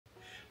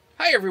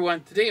Hi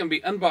everyone, today I'm going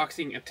to be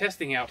unboxing and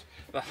testing out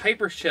the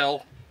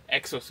Hypershell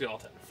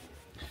Exoskeleton.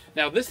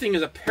 Now this thing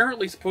is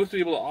apparently supposed to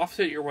be able to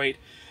offset your weight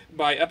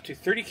by up to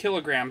 30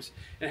 kilograms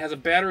and has a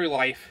battery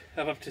life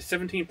of up to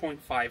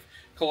 17.5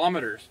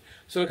 kilometers.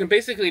 So it can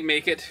basically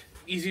make it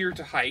easier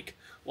to hike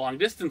long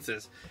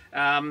distances.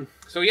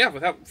 So yeah,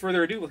 without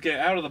further ado, we'll get it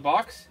out of the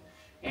box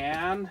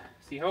and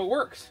see how it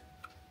works.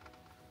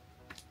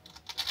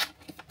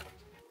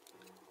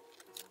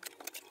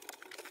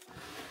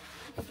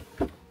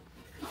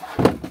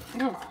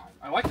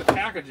 I like the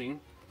packaging.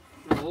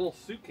 There's a little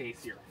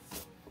suitcase here.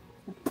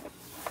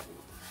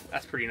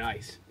 That's pretty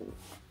nice.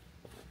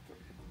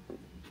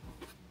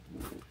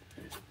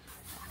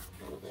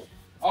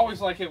 Always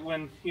like it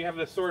when you have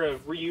this sort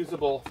of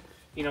reusable,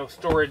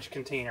 storage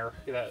container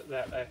that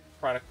a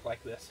product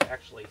like this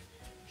actually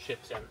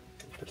ships in.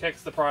 It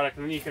protects the product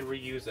and then you can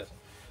reuse it.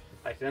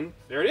 Like then,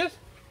 there it is.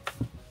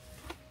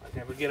 I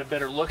can get a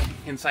better look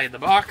inside the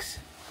box.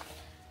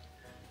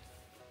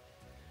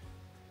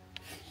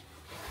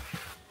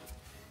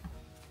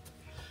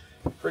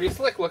 Pretty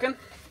slick looking.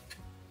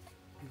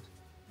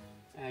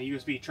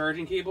 USB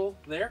charging cable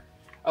there.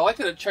 I like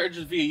that it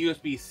charges via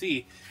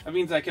USB-C. That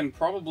means I can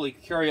probably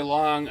carry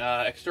along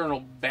external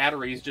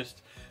batteries,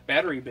 just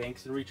battery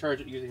banks, and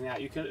recharge it using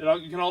that. You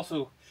can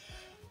also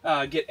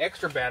get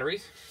extra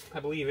batteries.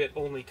 I believe it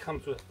only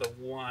comes with the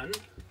one.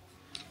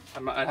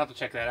 I'd have to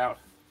check that out.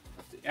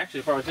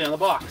 Actually, probably it's in the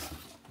box.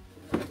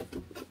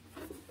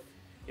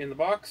 In the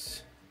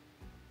box.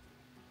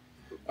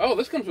 Oh,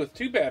 this comes with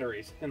 2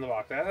 batteries in the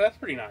box. That's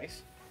pretty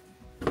nice.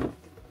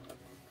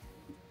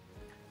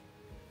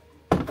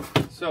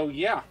 So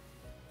yeah,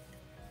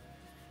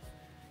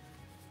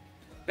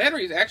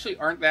 batteries actually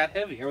aren't that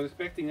heavy. I was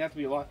expecting that to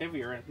be a lot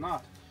heavier, and it's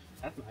not.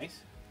 That's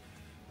nice.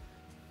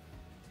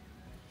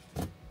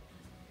 Let's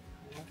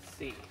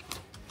see.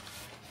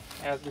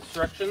 It has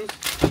instructions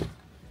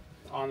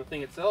on the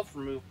thing itself.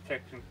 Remove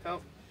protection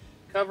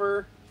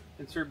cover.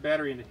 Insert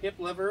battery into hip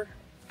lever.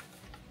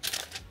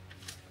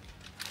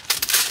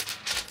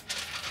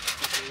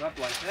 Put it up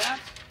like that.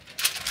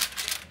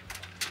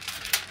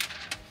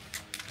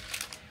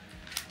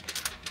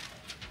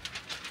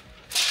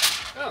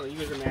 Oh, the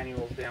user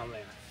manual's down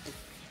there. Let's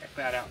check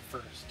that out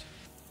first.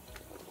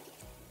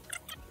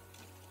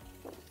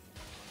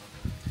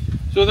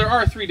 So there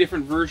are 3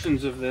 different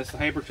versions of this: the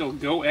Hypershell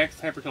Go X,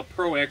 the Hypershell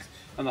Pro X,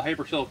 and the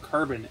Hypershell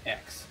Carbon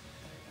X.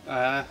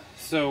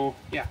 So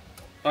yeah,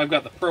 I've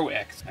got the Pro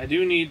X. I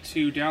do need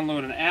to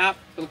download an app,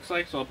 it looks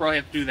like, so I'll probably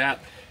have to do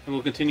that, and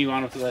we'll continue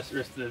on with the rest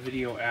of the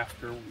video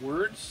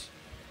afterwards.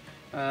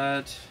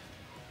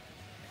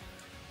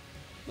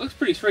 Looks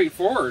pretty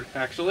straightforward,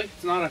 actually.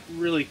 It's not a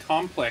really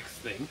complex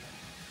thing.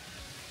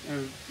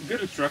 Good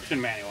instruction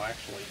manual,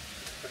 actually.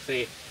 Let's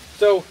see.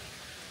 So,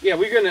 yeah,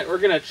 we're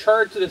gonna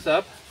charge this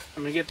up.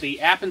 I'm gonna get the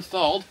app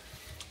installed,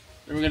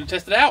 and we're gonna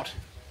test it out.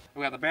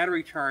 I've got the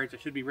battery charged. I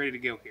should be ready to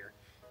go here.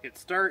 Hit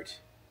start.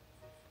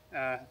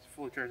 It's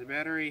fully charged the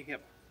battery.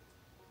 Yep.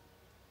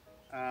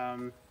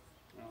 Well,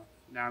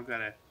 now I've got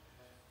to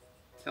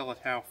tell it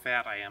how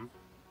fat I am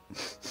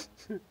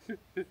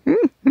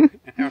and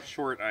how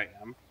short I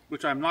am,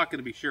 which I'm not going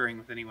to be sharing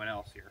with anyone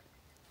else here.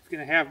 It's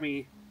going to have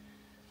me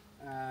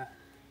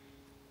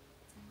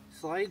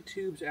slide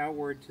tubes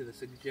outward to the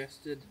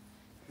suggested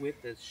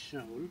width as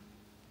shown.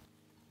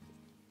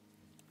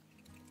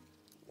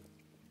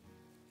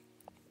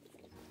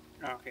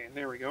 Okay,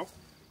 there we go.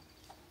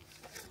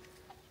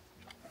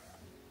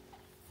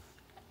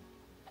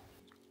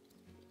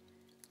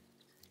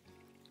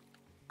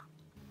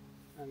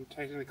 And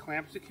tighten the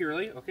clamp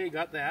securely. Okay,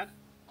 got that.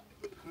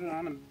 Put it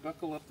on and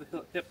buckle up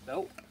the hip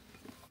belt.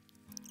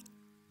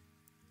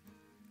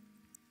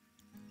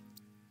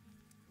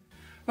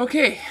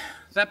 Okay,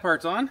 that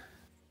part's on.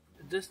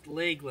 Just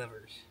leg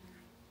levers.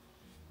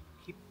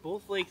 Keep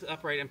both legs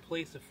upright and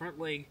place the front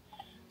leg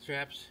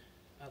straps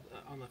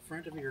on the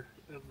front of the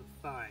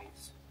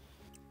thighs.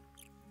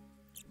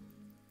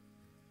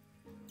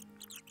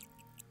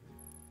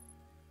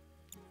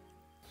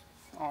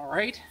 All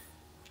right.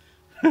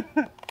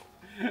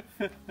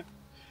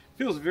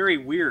 Feels very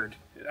weird.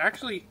 It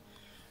actually,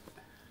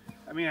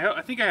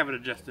 I think I have it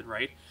adjusted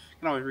right. I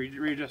can always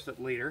readjust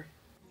it later.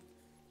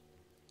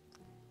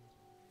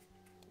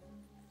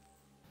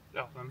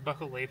 Oh,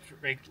 unbuckle leg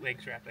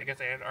strap. I guess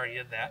I had already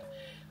did that.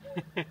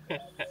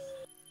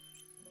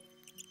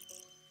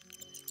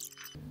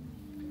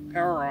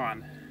 Power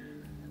on.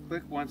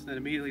 Click once, then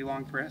immediately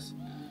long press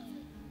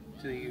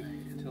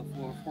until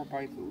 4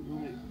 bites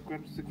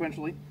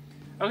sequentially.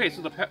 Okay,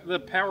 so the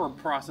power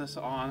process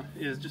on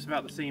is just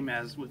about the same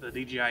as with a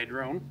DJI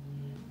drone,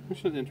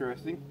 which is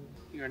interesting.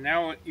 You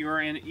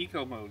are in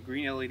eco mode.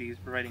 Green LEDs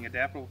providing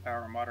adaptable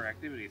power and moderate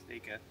activities.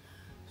 Take a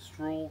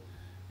stroll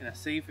in a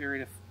safe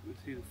area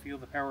to feel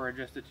the power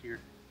adjusted to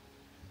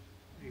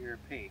your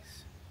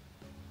pace.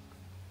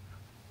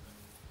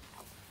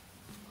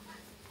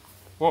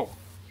 Whoa!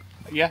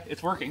 Yeah,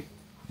 it's working.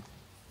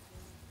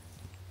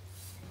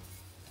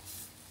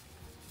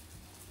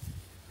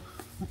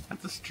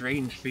 That's a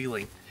strange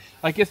feeling.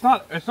 Like it's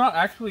not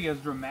actually as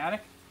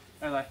dramatic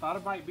as I thought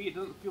it might be. It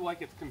doesn't feel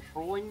like it's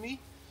controlling me,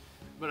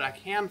 but I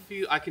can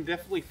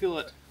definitely feel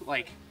it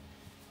like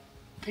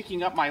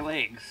picking up my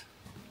legs.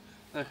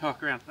 Let's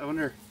walk around. I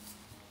wonder.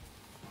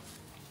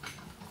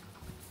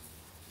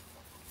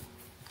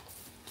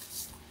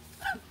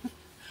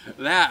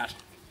 That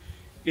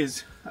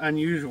is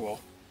unusual.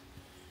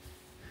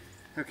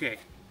 Okay.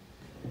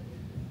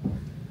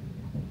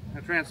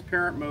 A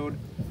transparent mode.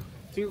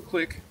 Single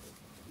click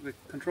the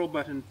control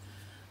button,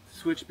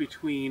 switch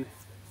between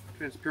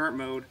transparent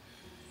mode,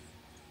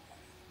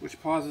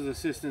 which pauses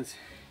assistance,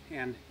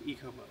 and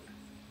eco mode.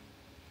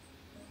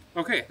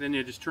 Okay, then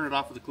you just turn it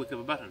off with a click of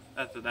a button.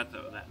 That's what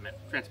that meant.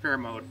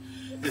 Transparent mode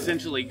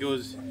essentially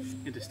goes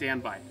into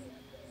standby.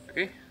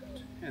 Okay,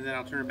 and then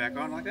I'll turn it back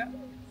on like that.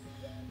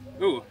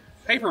 Ooh,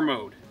 hyper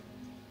mode.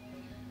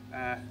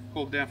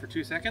 Hold down for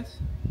 2 seconds.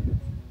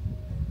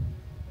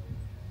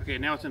 Okay,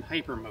 now it's in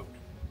hyper mode.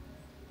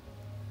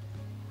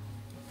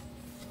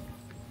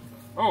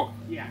 Oh,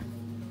 yeah.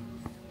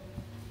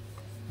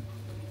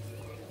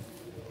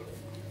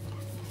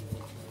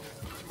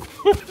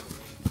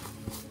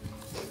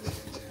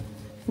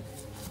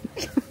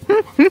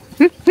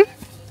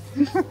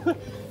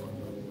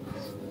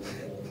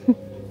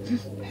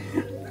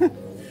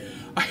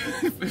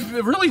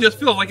 It really just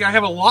feels like I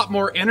have a lot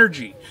more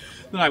energy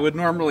than I would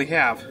normally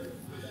have.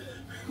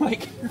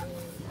 Like,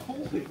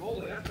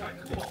 holy, that's not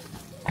cool.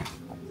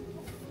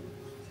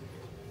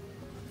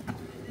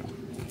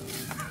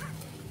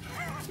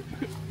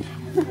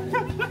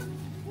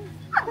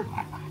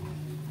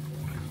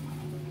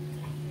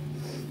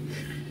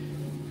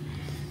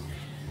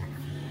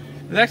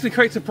 It's actually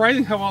quite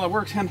surprising how well it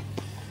works, and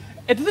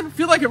it doesn't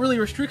feel like it really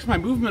restricts my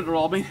movement at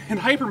all. I mean, in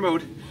hyper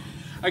mode,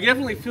 I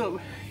definitely feel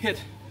it's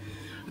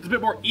a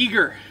bit more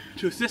eager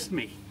to assist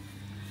me,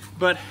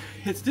 but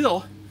it's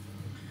still,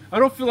 I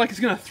don't feel like it's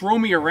gonna throw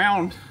me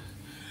around.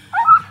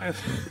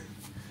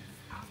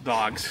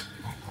 Dogs.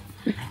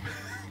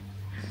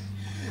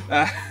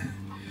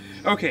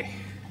 Okay,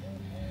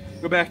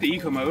 go back to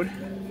eco mode.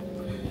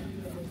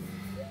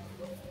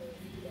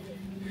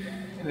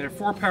 There are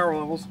 4 power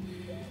levels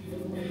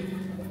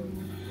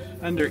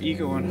under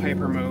eco and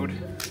hyper mode.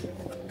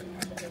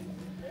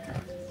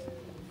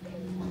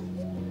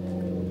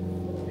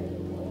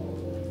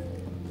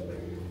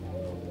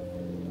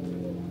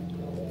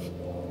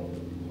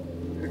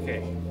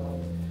 Okay.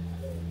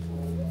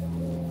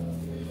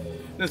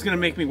 That's gonna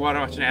make me want to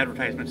watch an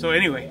advertisement. So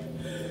anyway,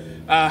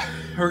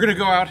 we're gonna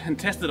go out and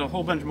test it a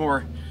whole bunch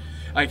more.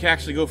 I can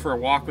actually go for a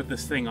walk with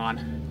this thing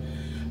on.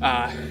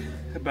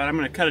 But I'm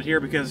gonna cut it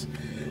here because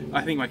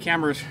I think my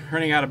camera's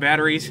running out of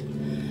batteries.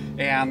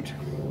 And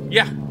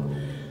yeah,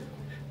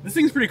 this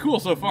thing's pretty cool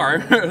so far.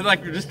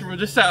 Like this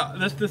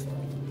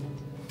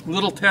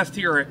little test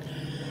here,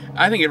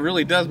 I think it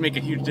really does make a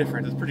huge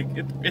difference.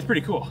 It's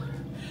pretty cool.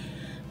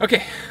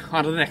 Okay,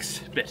 on to the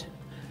next bit.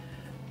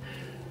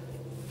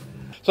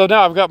 So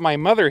now I've got my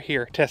mother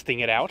here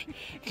testing it out.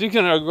 She's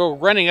gonna go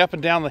running up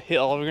and down the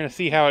hill. We're gonna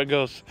see how it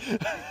goes.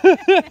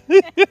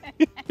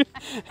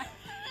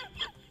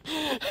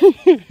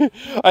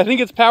 I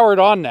think it's powered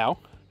on now,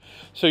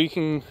 so you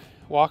can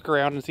walk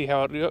around and see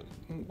how it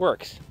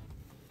works.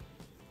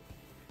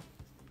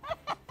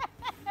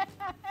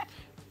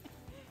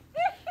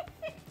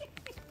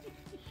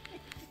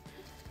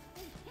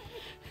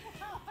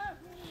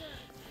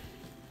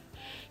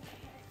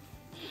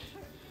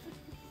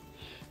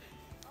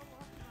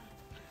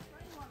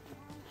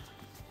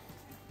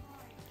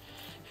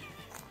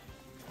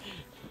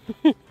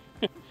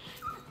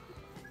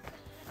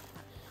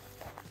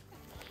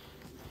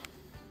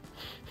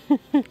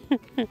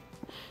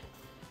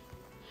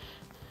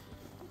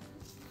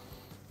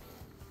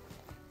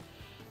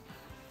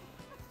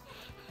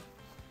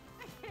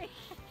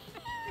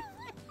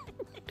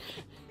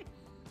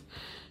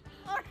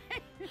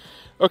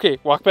 Okay,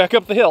 walk back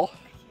up the hill.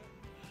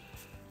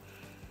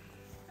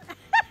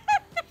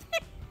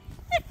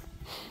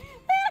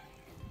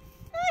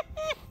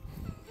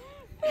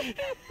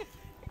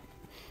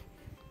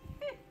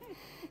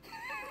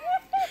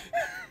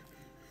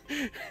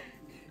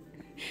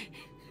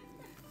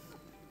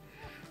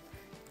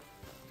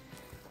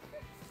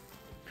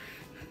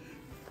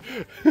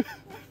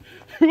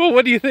 Well,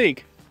 what do you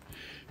think?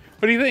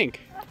 What do you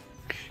think? I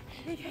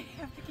think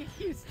I have to get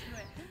used to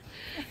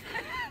it.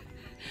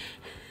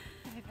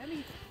 Let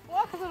me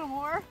walk a little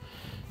more.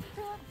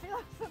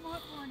 Feel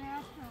somewhat more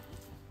natural.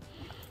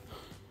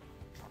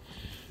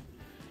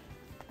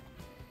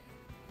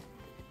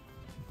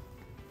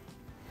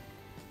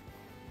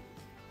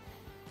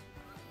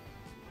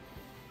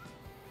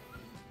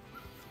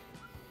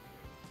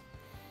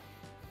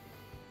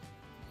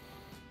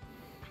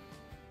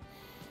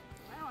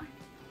 Wow,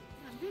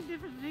 there's a big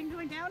difference between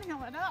going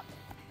downhill and up.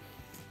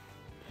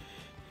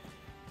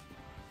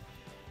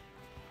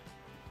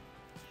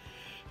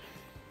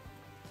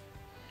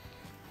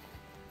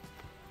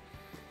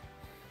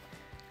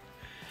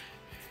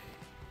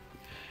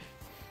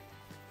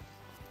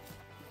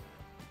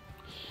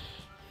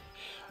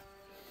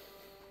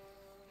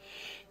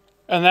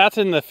 And that's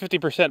in the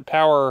 50%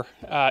 power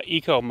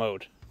eco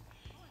mode.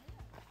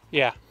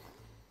 Yeah.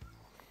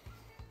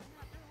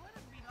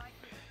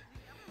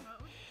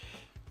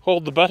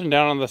 Hold the button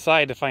down on the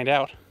side to find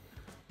out.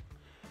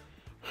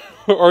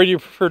 Or do you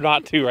prefer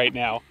not to right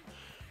now?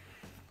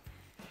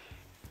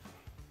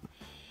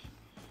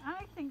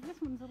 I think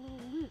this one's a little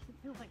loose. It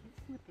feels like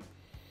it's slipping.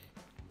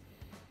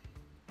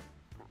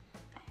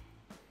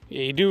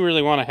 Yeah, you do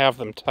really want to have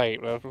them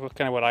tight. That's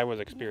kind of what I was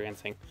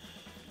experiencing.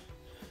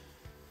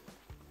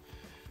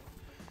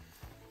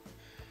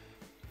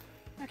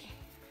 Okay.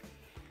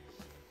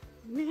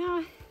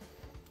 Now.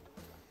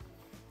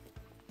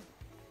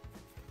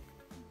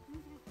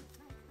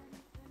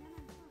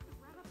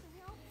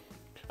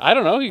 I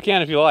don't know. You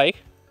can if you like.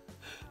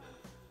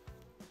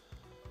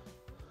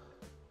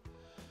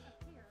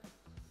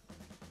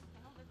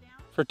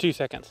 For 2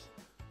 seconds.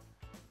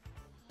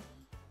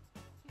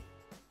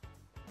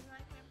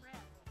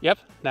 Yep.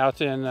 Now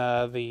it's in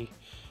the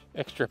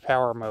extra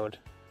power mode.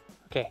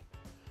 Okay.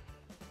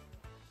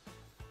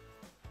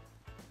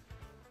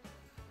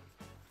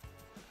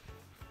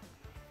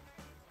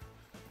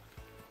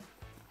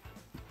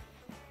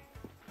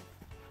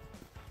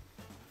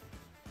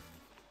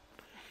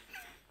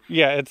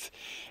 Yeah,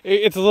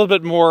 it's a little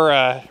bit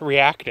more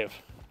reactive.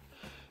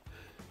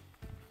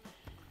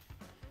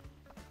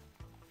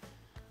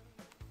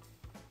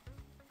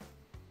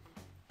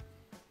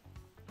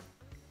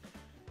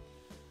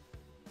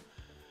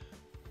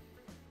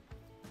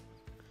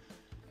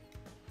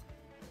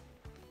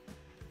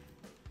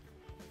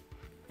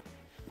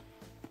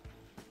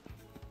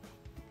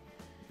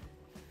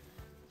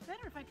 It's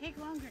better if I take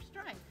longer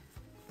strides.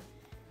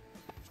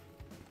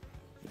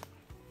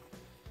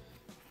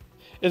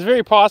 It's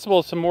very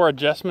possible some more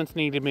adjustments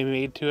need to be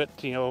made to it,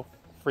 you know,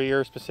 for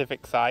your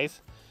specific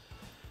size.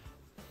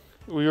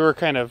 We were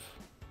kind of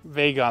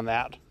vague on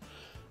that.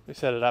 We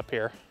set it up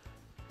here.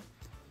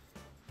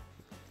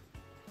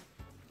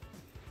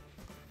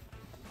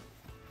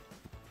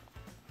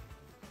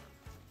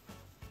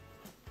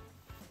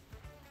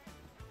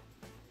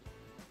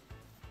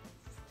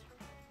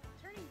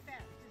 Turning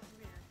fast is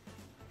weird.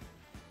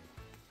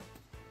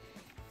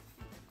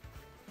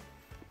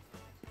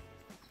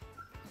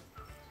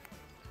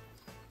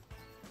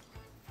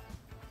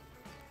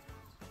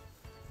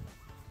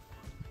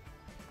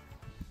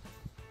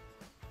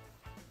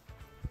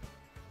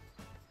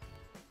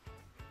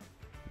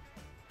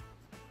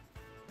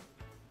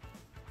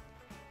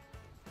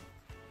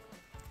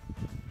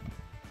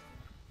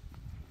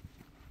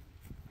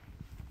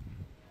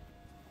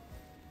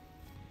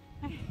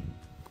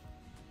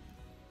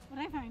 What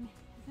I find is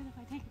that if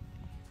I take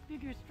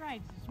bigger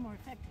strides, it's more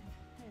effective.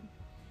 And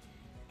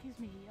it gives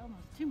me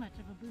almost too much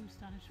of a boost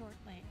on a short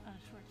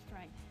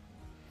stride.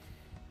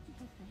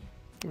 Interesting.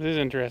 This is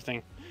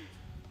interesting.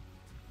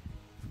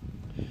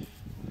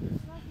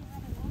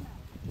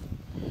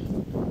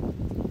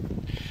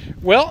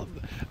 Well,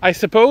 I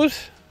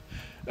suppose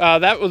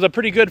that was a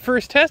pretty good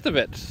first test of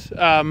it.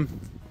 I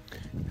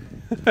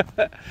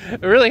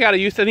really got to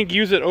use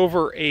it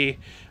over a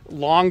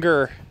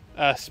longer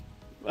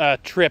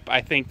trip,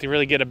 I think, to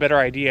really get a better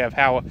idea of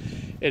how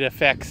it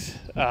affects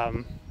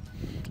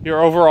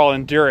your overall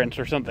endurance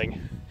or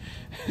something.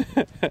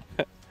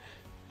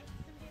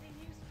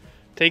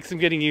 Takes some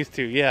getting used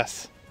to,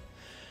 yes.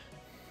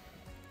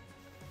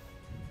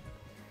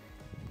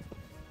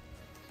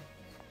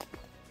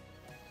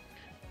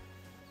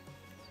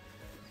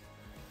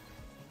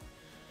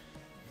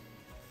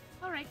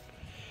 All right.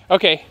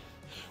 Okay,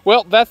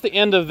 well, that's the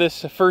end of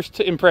this first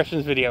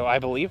impressions video, I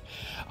believe.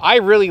 I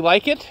really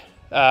like it.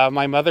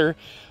 My mother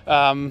is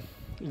going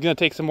to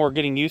take some more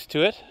getting used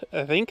to it,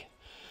 I think.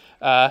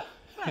 But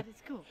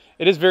it's cool.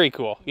 It is very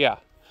cool, yeah.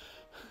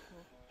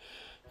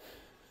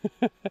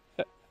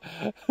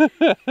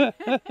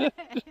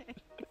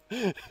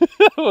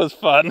 That was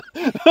fun.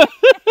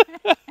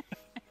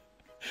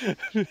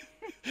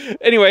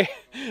 Anyway,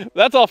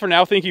 that's all for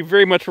now. Thank you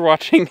very much for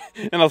watching,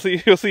 and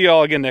you'll see you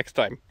all again next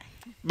time.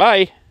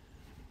 Bye.